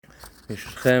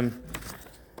Yishchem,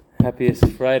 happiest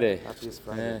Friday. Happiest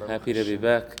Friday. Happy to be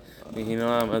back.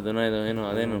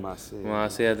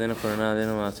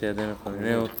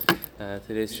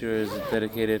 Today's shir is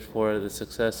dedicated for the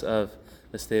success of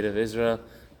the state of Israel,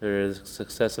 the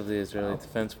success of the Israeli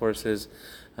Defense Forces,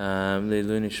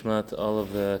 Leilu Nishmat, all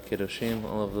of the Kedoshim,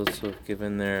 all of those who have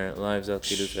given their lives al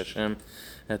Kiddush Hashem.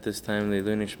 At this time,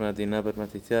 Leilu Nishmat, Dina bat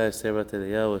Matitya, Esther bat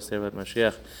Eliyahu, Esther bat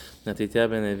Mashiach, Matitya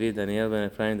ben Levi, Daniel ben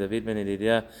Ephraim, David ben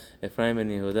Yedidia, Ephraim ben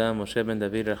Yehuda, Moshe ben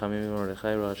David, Rachamim ben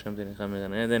Mordechai, Rosh Hashem Tenicham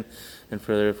ben Eden, and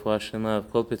for the Refuah Shlema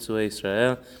of Kol Petzuei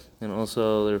Israel, and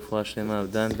also the Refuah Shlema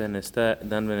of Dan ben Esther,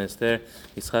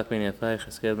 Yitzchak ben Yafai,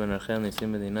 Cheskel ben Rachel,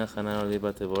 Nisim ben Dinah, Chana Oli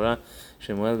bat Devorah,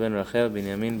 Shemuel ben Rachel,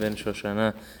 Binyamin ben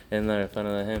Shoshana, and Larafan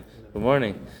Alahem. Good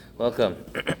morning. Welcome.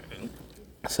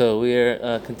 So we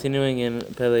are continuing in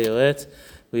Pele Yoetz.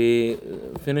 We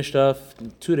finished off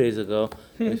 2 days ago.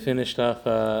 We finished off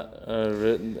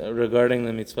regarding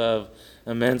the mitzvah of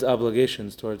a man's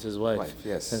obligations towards his wife.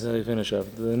 Yes. That's how we finish off.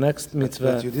 The next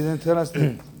mitzvah. But you didn't tell us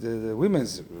the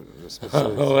women's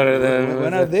responsibilities. What are the,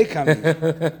 when are they coming?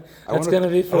 That's going to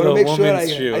be for the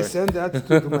women's shiur. I send that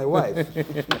to my wife.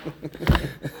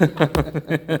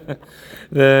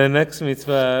 The next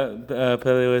mitzvah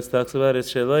Pele Yoetz talks about is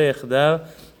shelo yechdal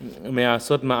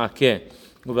me'asot ma'akeh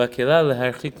u'bakela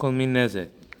leharchik kol min nezek.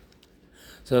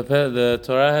 So the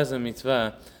Torah has a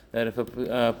mitzvah that if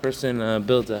a person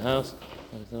builds a house,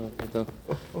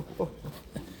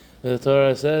 the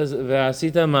Torah says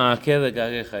ve'asita ma'akeh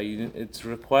legagecha. It's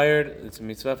required. It's a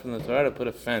mitzvah from the Torah to put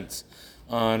a fence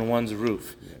on one's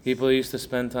roof. Yes. People used to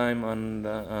spend time on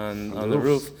the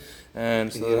roof.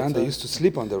 And so in Iran, they used to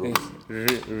sleep on the roof.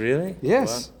 Really?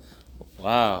 Yes.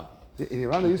 Wow. In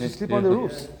Iran, they used to sleep on the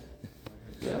roofs.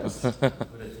 Yes.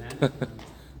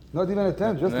 Not even a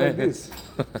tent, just like this.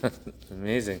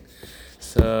 Amazing.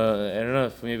 So I don't know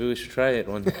if maybe we should try it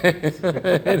one day.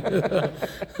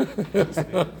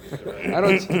 I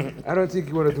don't think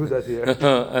you want to do that here.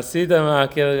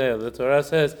 The Torah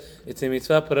says it's a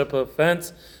mitzvah, put up a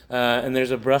fence, and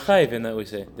there's a bracha even that we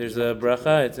say. There's a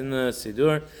bracha, it's in the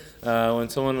Siddur, when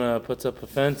someone puts up a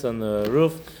fence on the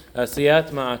roof, asiyat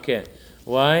ma'akeh.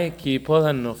 Why? Ki yipol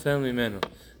hanofel mimenu.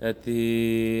 That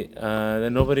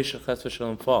nobody should chas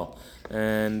v'shalom fall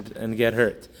and get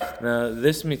hurt. Now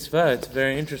this mitzvah, it's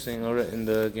very interesting. In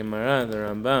the Gemara, the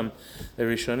Rambam, the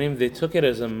Rishonim, they took it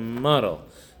as a model.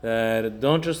 That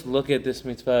don't just look at this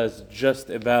mitzvah as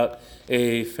just about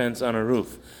a fence on a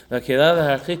roof. If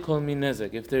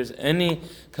there's any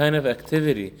kind of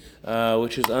activity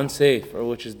which is unsafe or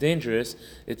which is dangerous,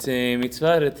 it's a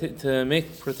mitzvah to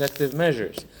make protective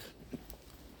measures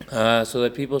so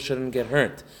that people shouldn't get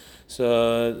hurt.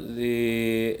 So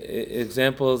the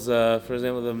examples, for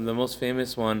example, the most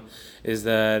famous one is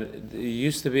that it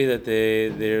used to be that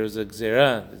there was a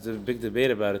gzera. There's a big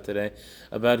debate about it today,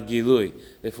 about gilui.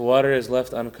 If water is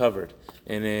left uncovered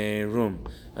in a room,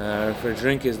 or if a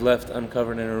drink is left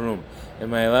uncovered in a room,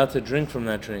 am I allowed to drink from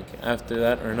that drink after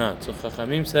that or not? So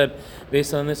Chachamim said,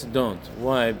 based on this, don't.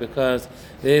 Why? Because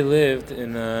they lived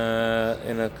in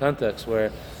a context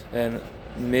where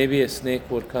maybe a snake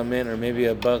would come in, or maybe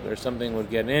a bug or something would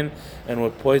get in and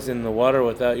would poison the water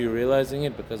without you realizing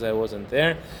it because I wasn't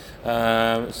there.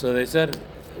 So they said,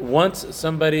 once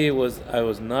I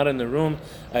was not in the room,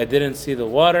 I didn't see the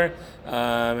water,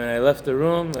 and I left the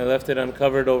room, I left it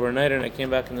uncovered overnight, and I came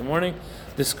back in the morning,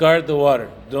 discard the water.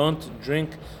 Don't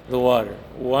drink the water.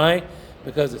 Why?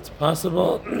 Because it's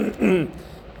possible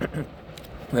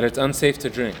that it's unsafe to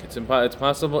drink. It's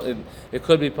possible. It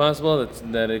could be possible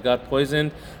that it got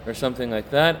poisoned or something like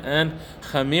that. And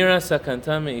chamira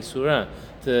sakanta me'isura,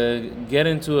 to get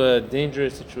into a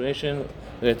dangerous situation,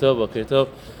 to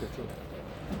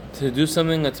do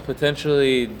something that's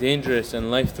potentially dangerous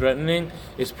and life-threatening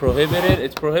is prohibited.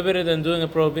 It's prohibited than doing a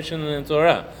prohibition in the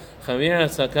Torah. Chamira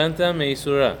sakanta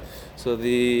me'isura. So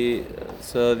the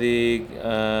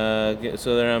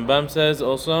Rambam says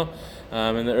also.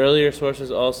 And the earlier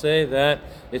sources all say that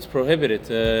it's prohibited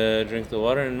to drink the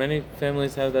water, and many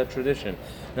families have that tradition.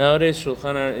 Nowadays,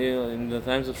 in the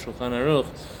times of Shulchan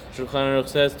Aruch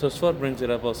says, Tosfot brings it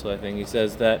up also, I think. He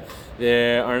says that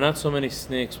there are not so many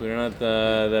snakes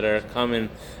that are common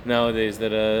nowadays,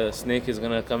 that a snake is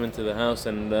going to come into the house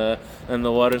and the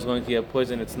water is going to get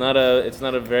poisoned. It's not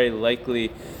a very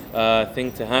likely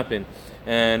thing to happen.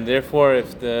 And therefore,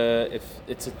 if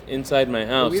it's inside my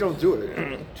house, we don't do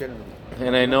it generally.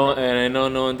 And I know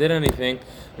no one did anything,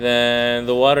 then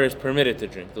the water is permitted to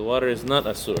drink. The water is not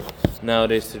asur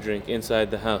nowadays to drink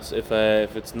inside the house if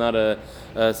it's not a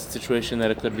situation that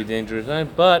it could be dangerous.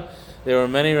 But there were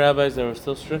many rabbis that were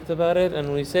still strict about it,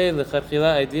 and we say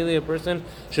l'chatchila, ideally a person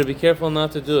should be careful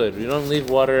not to do it. You don't leave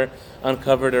water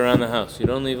uncovered around the house. You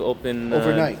don't leave open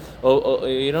overnight.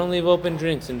 You don't leave open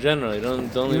drinks in general. You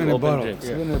don't leave open drinks.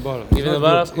 Even the bottle. Even the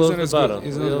bottle, close the bottle.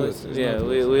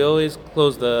 We always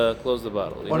close the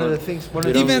bottle. One of the things.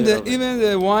 Even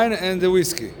the wine and the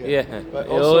whiskey. Yeah, But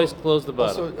you also- always close the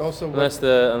bottle. Also, Unless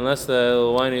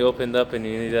the wine you opened up and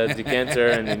you need a decanter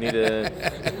and you need a.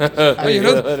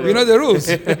 You know the rules.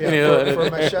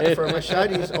 for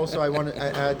Mashadis, also I want to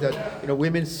add that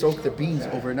women soak the beans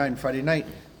overnight. And Friday night,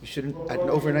 you shouldn't.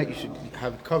 Overnight, you should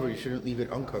have it covered. You shouldn't leave it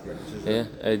uncovered. Yeah,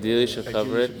 ideally you should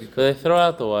cover it. But they throw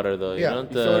out the water though. Yeah, You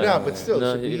don't. you throw it out, but still,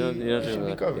 no, it you don't. You should be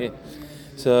don't. covered. Yeah.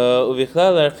 So,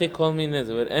 ubichlal l'archik kol min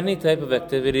nezek. With any type of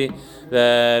activity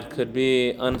that could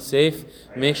be unsafe,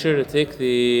 make sure to take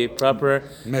the proper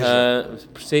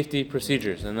safety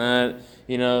procedures. And that,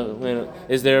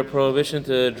 is there a prohibition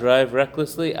to drive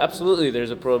recklessly? Absolutely,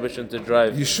 there's a prohibition to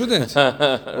drive. You shouldn't.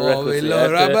 recklessly.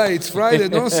 Rabbi, it's Friday.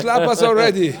 Don't slap us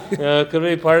already. It could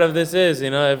be part of this is,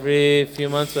 every few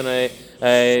months when I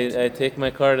take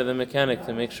my car to the mechanic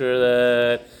to make sure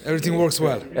that Everything works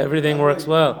well. everything works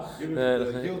well.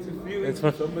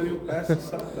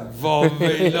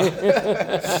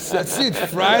 That's it.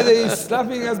 Friday is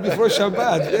slapping us before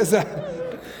Shabbat. Yes,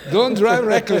 don't drive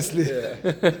recklessly.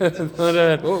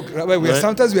 Rabbi,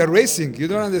 sometimes we are racing. You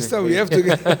don't understand. We have to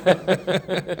get.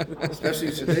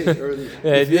 Especially today, early.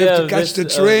 You have to catch the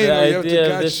train, or you have to idea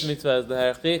of catch. this mitzvah is the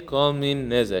harchik kol min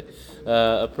nezek.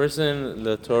 A person,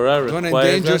 the Torah Don't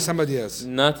requires endanger us somebody else.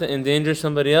 not to endanger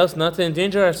somebody else, not to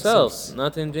endanger ourselves,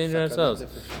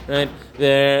 Right?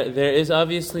 There is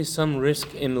obviously some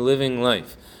risk in living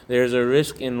life. There is a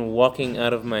risk in walking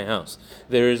out of my house.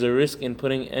 There is a risk in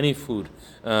putting any food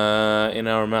in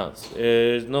our mouths.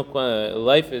 There's no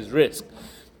life is risk.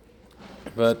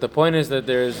 But the point is that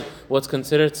there's what's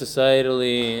considered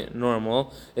societally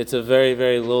normal. It's a very,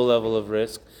 very low level of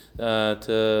risk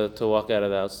to walk out of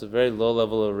the house. It's a very low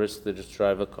level of risk to just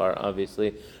drive a car,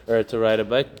 obviously, or to ride a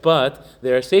bike. But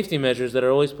there are safety measures that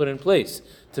are always put in place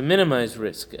to minimize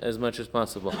risk as much as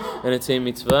possible. And it's a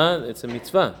mitzvah. It's one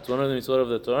of the mitzvot of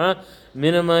the Torah.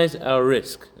 Minimize our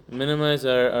risk. Minimize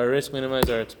our risk. Minimize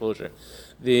our exposure.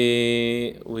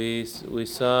 We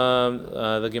saw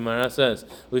the Gemara says,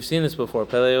 we've seen this before,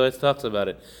 Pele Yoetz talks about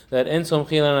it, that en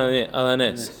somchil al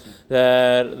hanes,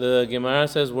 that the Gemara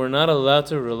says we're not allowed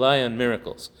to rely on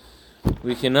miracles.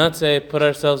 We cannot say put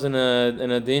ourselves in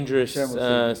a dangerous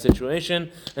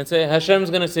situation and say Hashem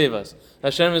is going to save us.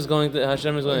 Hashem is going and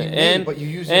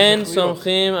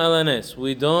somchim al hanes.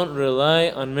 We don't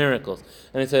rely on miracles.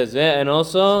 And it says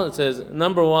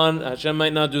number one, Hashem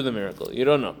might not do the miracle. You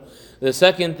don't know. The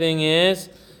second thing is,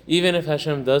 even if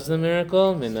Hashem does the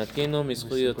miracle, they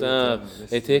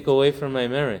take away from my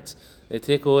merits. They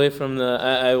take away from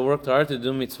I worked hard to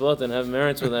do mitzvot and have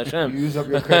merits with Hashem. You use up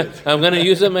your credit. I'm going to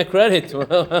use up my credit.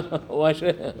 Why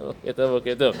should I?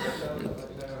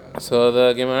 So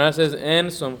the Gemara says, "En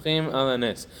somchim al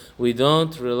hanes." We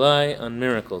don't rely on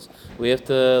miracles. We have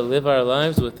to live our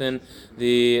lives within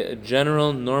the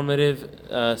general normative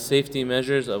safety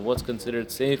measures of what's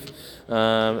considered safe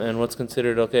and what's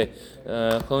considered okay.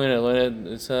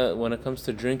 When it comes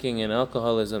to drinking and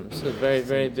alcoholism, it's a very,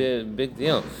 very big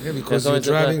deal. Yeah, because you're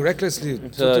driving recklessly.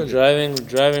 So driving,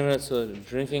 so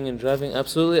drinking and driving,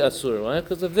 absolutely asur. Why?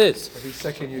 Because of this.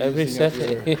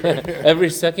 Every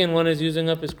second one is using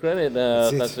up his credit.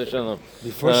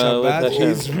 Before Shabbat,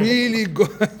 he's really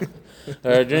good.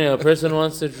 Or a person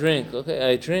wants to drink.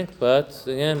 Okay, I drink, but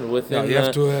again, within you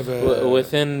have to have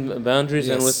within boundaries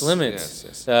and with limits.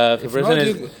 Yes. If a person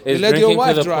is let your drinking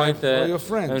wife to the drive, point that or your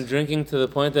friend. I'm drinking to the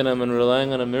point that I'm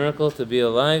relying on a miracle to be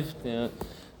alive, we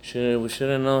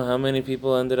shouldn't know how many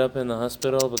people ended up in the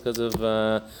hospital because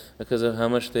of how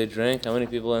much they drank. How many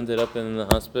people ended up in the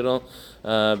hospital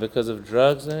because of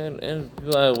drugs? And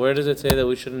people, where does it say that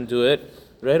we shouldn't do it?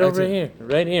 Right over here.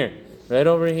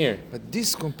 But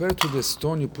this compared to the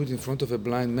stone you put in front of a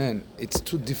blind man, it's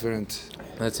too different.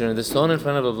 That's right. The stone in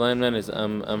front of a blind man is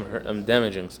I'm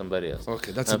damaging somebody else.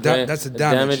 Okay, that's a damage.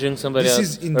 Damaging somebody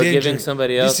else or giving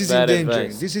somebody else bad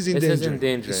advice. This is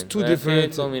endangering. It's two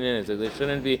different. There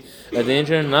shouldn't be a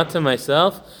danger, not to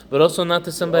myself, but also not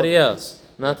to somebody else.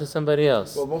 Well,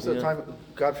 most of the time,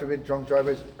 God forbid, drunk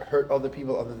drivers hurt other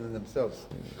people other than themselves.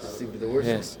 This seems to be the worst.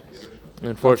 Yes.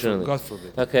 Unfortunately. God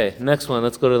forbid. Okay, next one.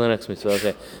 Let's go to the next mitzvah.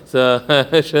 Okay. So,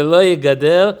 Shelo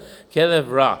yigadel kelev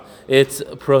ra. It's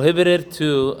prohibited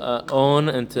to own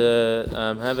and to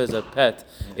have as a pet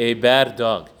a bad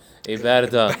dog. a bad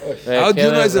dog. How do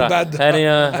you know it's a bad dog? How do you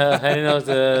know it's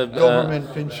a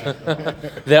Doberman pincher.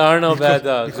 there are no bad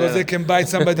dogs. Because they can bite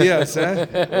somebody else, huh?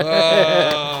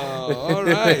 Wow, all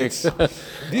right.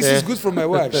 This is good for my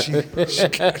wife.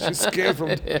 She's scared from.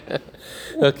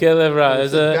 Okay,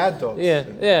 It's a bad dog.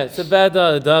 Yeah, it's a bad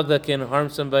dog. A dog that can harm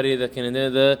somebody. That can.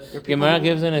 The Gemara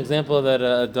gives an example that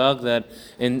a dog that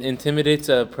intimidates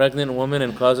a pregnant woman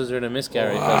and causes her to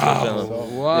miscarry.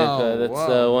 Wow. That's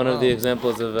one of the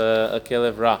examples of a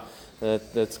kelev ra.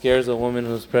 That scares a woman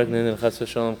who's pregnant and chas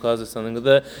v'shalom causes something.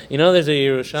 There's a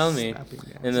Yerushalmi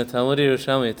in the Talmud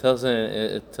Yerushalmi. It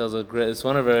tells a great. It's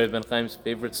one of Rabbi Ben Chaim's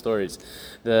favorite stories.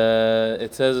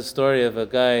 It says a story of a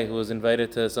guy who was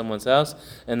invited to someone's house,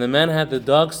 and the man had the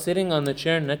dog sitting on the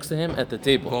chair next to him at the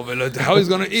table. Oh, well, how he's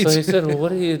gonna eat? So he said, "Well,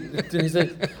 what are you?" He's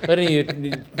like, "What are you?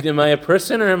 Am I a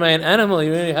person or am I an animal?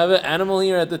 You have an animal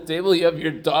here at the table. You have your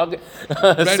dog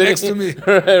right next to me,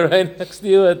 right next to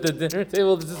you at the dinner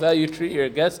table. This is how you treat your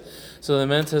guests." So the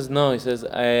man says, "No." He says,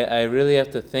 "I really have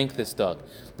to thank this dog.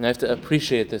 And I have to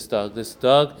appreciate this dog. This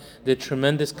dog did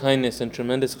tremendous kindness and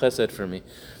tremendous chesed for me."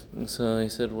 And so he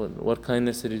said, what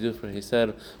kindness did he do for you? He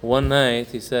said, one night,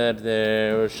 he said,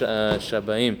 there were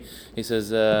shabaim. He says,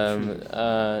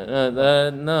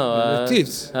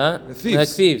 thieves. Huh? Thieves. Like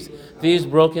thieves. Thieves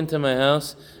broke into my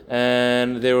house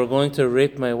and they were going to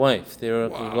rape my wife. They were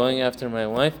going after my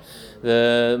wife.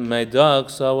 My dog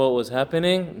saw what was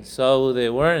happening, saw who they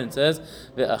were, and says,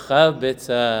 "Ve'achal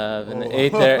betzav," and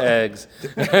ate their eggs,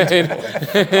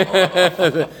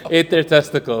 ate their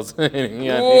testicles.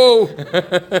 Whoa!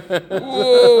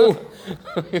 Whoa!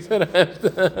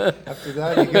 After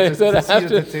that, he gets a seat at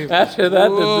the table. After that,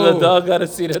 the dog got a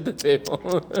seat at the table.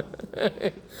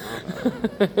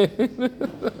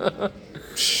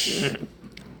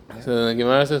 So the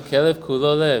Gemara says, "Kelev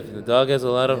kulo lev." The dog has a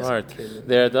lot of heart.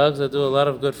 There are dogs that do a lot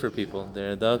of good for people.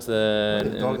 There are dogs that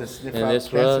in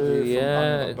this world,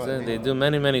 exactly, they do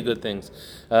many good things.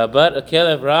 But a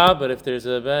kelev ra. But if there's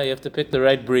a bad, you have to pick the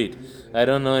right breed. I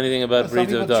don't know anything about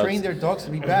breeds of dogs. Some people train their dogs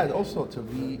to be bad, also to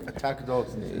be attack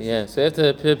dogs. Yeah, so you have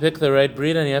to pick the right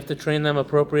breed, and you have to train them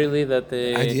appropriately. That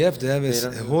they and you have to have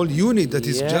a whole unit that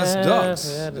is just dogs.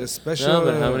 Yeah. Special. No,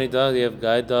 but how many dogs? You have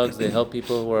guide dogs. They help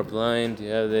people who are blind.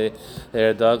 You have there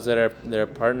are dogs that are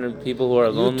partner people who are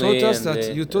lonely.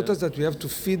 You taught us that we have to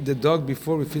feed the dog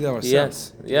before we feed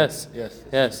ourselves. Yes.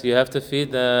 You have to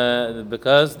feed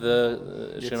because the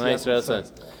Shema Yisrael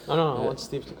says. No, I want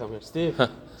Steve to come here.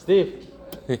 Steve,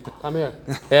 come here.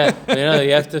 Yeah,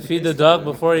 you have to feed the dog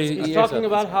before you eat yourself. Talking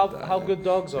about how good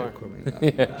dogs are.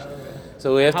 Yeah.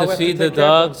 So we have to feed the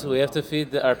dogs. We have to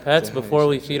feed our pets before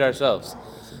we feed ourselves.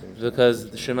 Because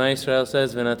the Shema Yisrael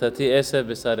says, "V'natati eseh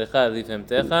b'sarecha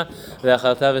livhemtecha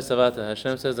v'achalta v'savata."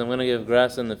 Hashem says, "I'm going to give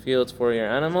grass in the fields for your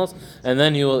animals, and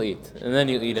then you will eat, and then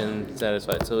you eat and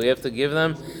satisfied." So we have to give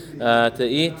them to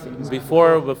eat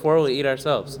before we eat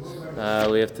ourselves.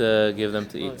 We have to give them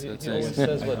to eat. He always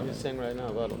says what he's saying right now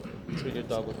about treat your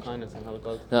dog with kindness and how the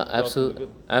dog.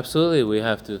 Absolutely, we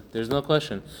have to. There's no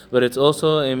question. But it's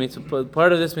also a mitzvah.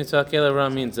 Part of this mitzvah kelev ra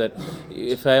means that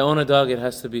if I own a dog, it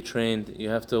has to be trained. You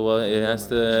have to. It has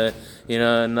to,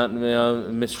 not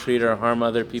mistreat or harm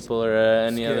other people or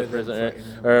any other person,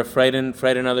 or frighten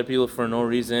other people for no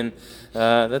reason.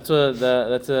 That's a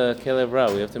kelev ra.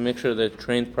 We have to make sure they're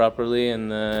trained properly and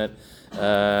that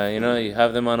you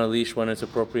have them on a leash when it's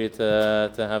appropriate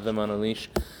to have them on a leash.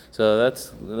 So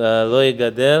that's lo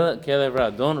yigadel kelev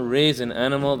ra. Don't raise an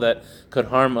animal that could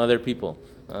harm other people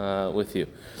with you.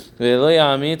 So, and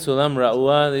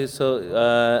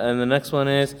the next one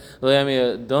is,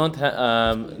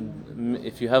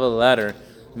 if you have a ladder,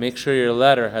 make sure your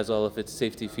ladder has all of its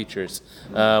safety features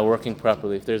working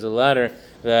properly. If there's a ladder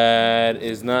that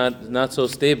is not so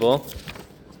stable,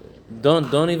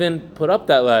 don't even put up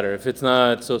that ladder if it's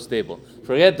not so stable.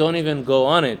 Don't even go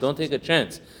on it. Don't take a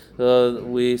chance. So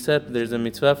we said there's a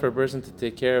mitzvah for a person to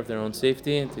take care of their own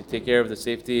safety and to take care of the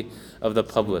safety of the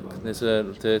public.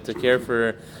 To care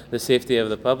for the safety of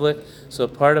the public. So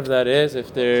part of that is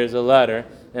if there's a ladder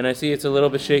and I see it's a little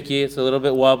bit shaky, it's a little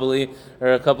bit wobbly,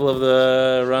 or a couple of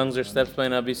the rungs or steps might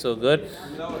not be so good,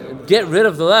 get rid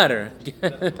of the ladder.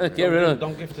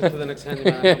 Don't gift it to the next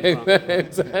handyman.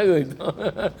 Exactly.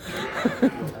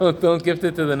 Don't gift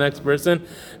it to the next person.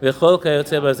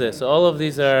 So all of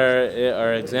these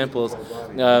are examples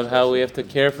of how we have to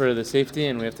care for the safety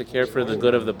and we have to care for the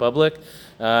good of the public.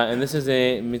 And this is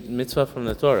a mitzvah from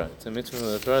the Torah. It's a mitzvah from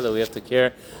the Torah that we have to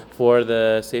care for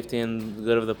the safety and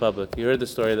good of the public. You heard the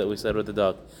story that we said with the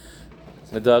dog.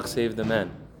 The dog saved the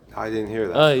man. I didn't hear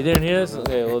that. Oh, you didn't hear this?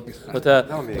 Okay,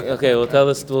 Tell me again. we'll tell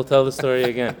this. We'll tell the story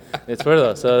again. It's for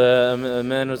though. So a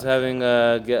man was having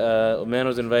a man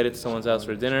was invited to someone's house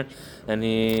for dinner, and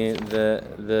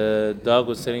the dog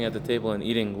was sitting at the table and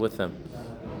eating with them.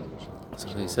 So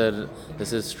he said,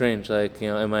 "This is strange. Like,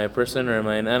 am I a person or am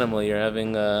I an animal?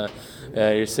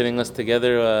 You're sitting us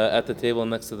together at the table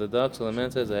next to the dog." So the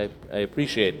man says, "I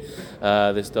appreciate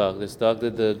this dog. This dog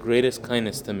did the greatest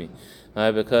kindness to me,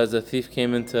 because a thief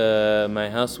came into my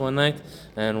house one night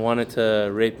and wanted to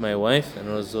rape my wife,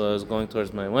 and was going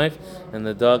towards my wife, and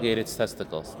the dog ate its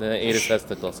testicles. They ate its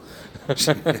testicles." It's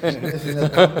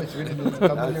written in the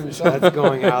Talmud. That's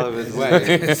going out of his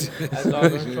way. So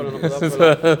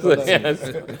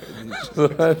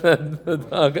the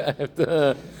dog,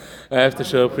 I have to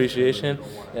show appreciation,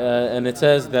 and it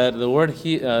says that the word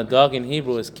dog in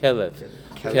Hebrew is kelev.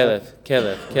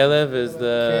 Kelev is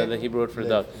the Hebrew word for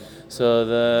dog. So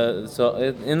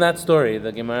in that story,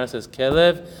 the Gemara says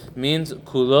kelev means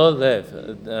kulo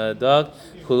lev. Dog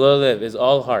kulo lev is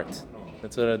all heart.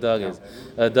 That's what a dog is.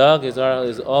 A dog is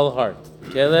all heart.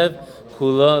 Kelev,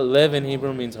 kulo, lev in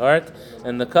Hebrew means heart,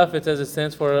 and the kaf, it says it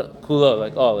stands for kulo,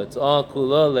 like all. It's all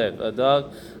kulo lev. A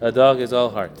dog is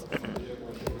all heart.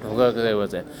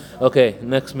 Okay,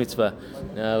 next mitzvah.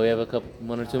 We have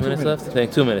 1 or 2 minutes left.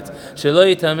 Thank 2 minutes. Shelo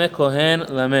yitameh kohen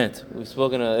lamet. We've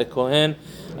spoken. A kohen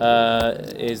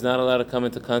is not allowed to come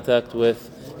into contact with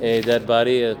a dead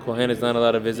body. A kohen is not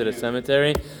allowed to visit a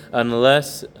cemetery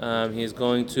unless he's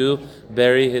going to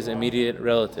bury his immediate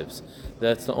relatives.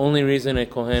 That's the only reason a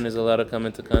kohen is allowed to come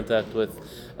into contact with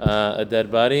a dead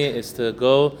body, is to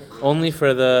go only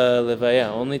for the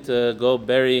levaya, only to go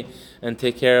bury and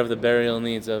take care of the burial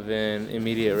needs of an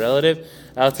immediate relative.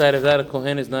 Outside of that, a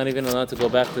kohen is not even allowed to go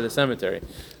back to the cemetery,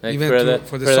 like Even for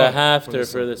the haft or for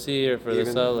son. the sea or for the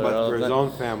Even, cell or but all for of his that.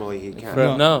 own family, he can't.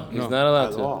 He's not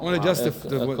allowed At to. all. Only just A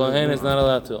kohen is not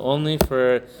allowed to. Only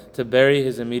to bury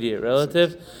his immediate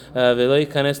relative. V'lo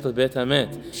yikanes lebet hamet.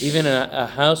 Even a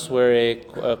house where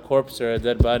a corpse or a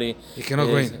dead body He cannot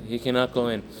go in. He cannot go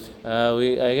in.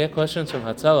 I get questions from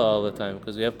Hatzalah all the time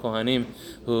because we have kohanim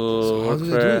who work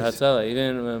for Hatzalah.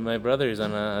 Even my brother is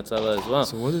on Hatzalah as well.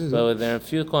 So what do they do? But there are a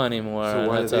few kohanim who are So on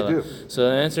what do they Hatzalah. do? So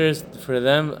the answer is for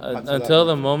them until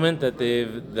the moment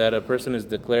that a person is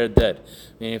declared dead.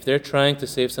 I mean, if they're trying to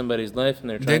save somebody's life and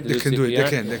they're trying to do can do it. CPR,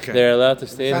 They can. they're allowed to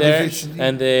stay there, Sacrifice.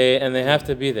 and they have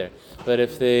to be there. But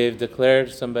if they've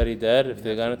declared somebody dead, if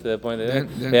they've gotten to the point that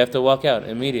Then- they have to walk out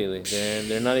immediately.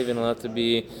 They're not even allowed to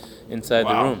be inside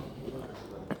the room.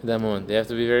 That moment, they have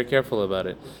to be very careful about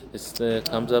it. It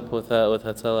comes up with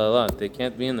Hatzalah a lot. They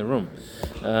can't be in the room.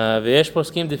 ויש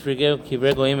פוסקים דפריגי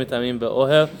קברי גויים מטעמים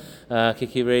באוהל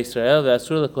כקברי ישראל,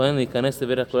 ואסור לכהן להיכנס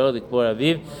לבית הקברות לקבור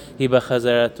אביו, כי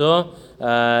בחזרתו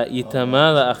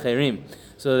יטמא לאחרים.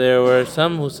 So there were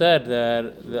some who said that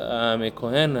a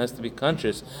kohen has to be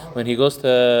conscious when he goes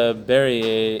to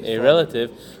bury a relative.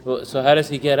 So how does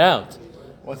he get out?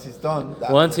 Once he's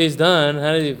done.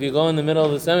 If you go in the middle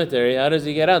of the cemetery, how does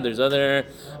he get out? There's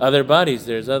other bodies.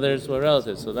 There's others who are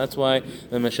relatives. So that's why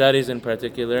the Masharis in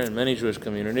particular, in many Jewish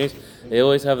communities, they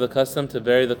always have the custom to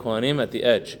bury the Kohanim at the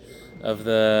edge of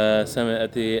the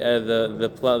cemetery.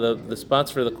 The spots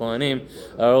for the Kohanim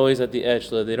are always at the edge,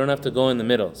 so that they don't have to go in the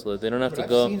middle, so that they don't have to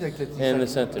go in the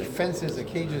center. Fences, the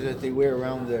cages that they wear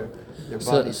around their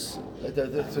So- bodies.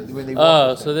 So when they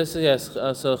walk. So this is yes.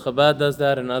 So Chabad does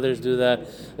that, and others do that.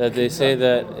 That they say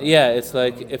that it's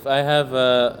like if I have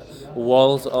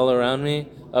walls all around me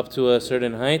up to a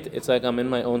certain height, it's like I'm in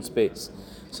my own space.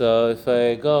 So if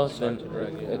I go, then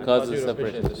it causes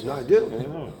separation. No, I do.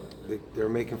 They're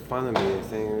making fun of me. They're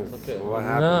saying, what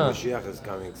happened? No. Mashiach is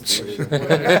coming.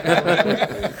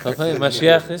 Hopefully,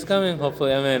 Mashiach is coming.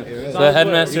 Hopefully, amen. So the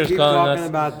headmaster You is keep calling talking us.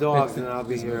 about dogs, and I'll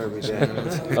be here every day.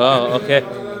 Oh, okay.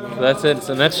 So that's it.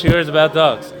 So next year is about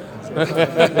dogs.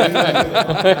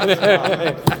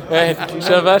 Right.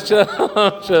 Shabbat shalom.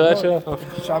 Shabbat shalom.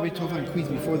 Shabbat Tov in Queens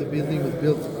before the building was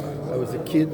built. I was a kid.